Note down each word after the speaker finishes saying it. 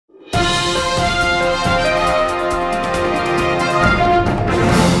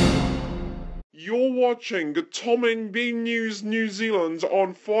watching Tom and Ben News New Zealand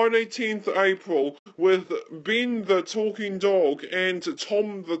on Friday 10th April with Ben the Talking Dog and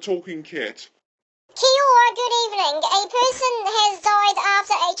Tom the Talking Cat. Kia ora, good evening. A person has died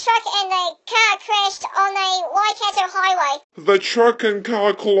after a truck and a car crashed on a Waikato highway. The truck and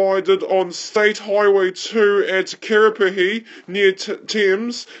car collided on State Highway 2 at Kerepehi near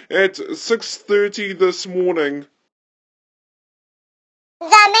Thames at 6:30 this morning. The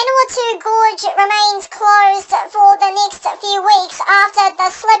Manawatu Gorge remains closed for the next few weeks after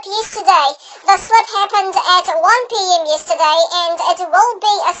the slip yesterday. The slip happened at 1 p.m. yesterday and it will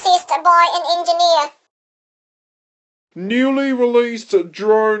be assessed by an engineer. Newly released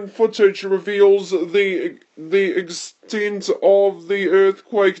drone footage reveals the extent of the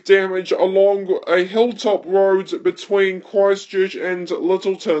earthquake damage along a hilltop road between Christchurch and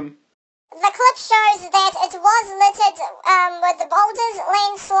Lyttleton. The clip shows that it was littered with boulders,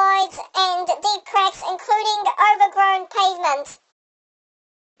 landslides and deep cracks, including overgrown pavement.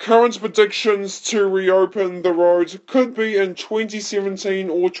 Current predictions to reopen the road could be in 2017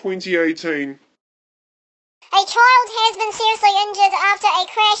 or 2018. A child has been seriously injured after a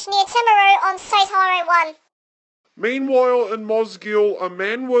crash near Timaru on State Highway 1. Meanwhile, in Mosgiel, a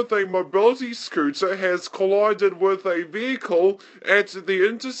man with a mobility scooter has collided with a vehicle at the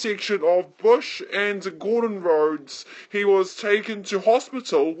intersection of Bush and Gordon Roads. He was taken to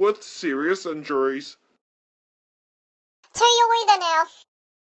hospital with serious injuries. To your weather now.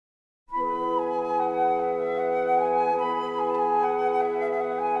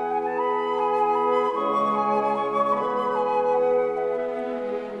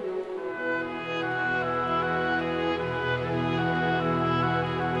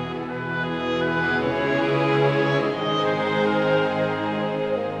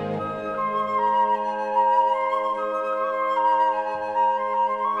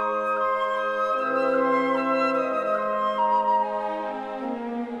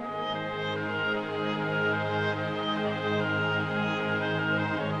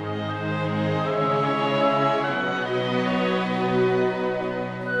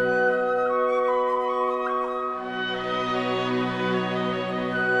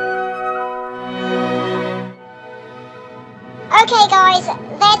 Okay guys,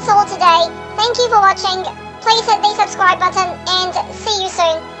 that's all today. Thank you for watching. Please hit the subscribe button and see you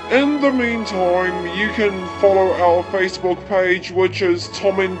soon. In the meantime, you can follow our Facebook page, which is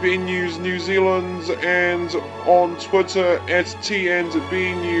Tom and Ben News New Zealand, and on Twitter at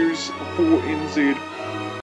T&B News 4NZ.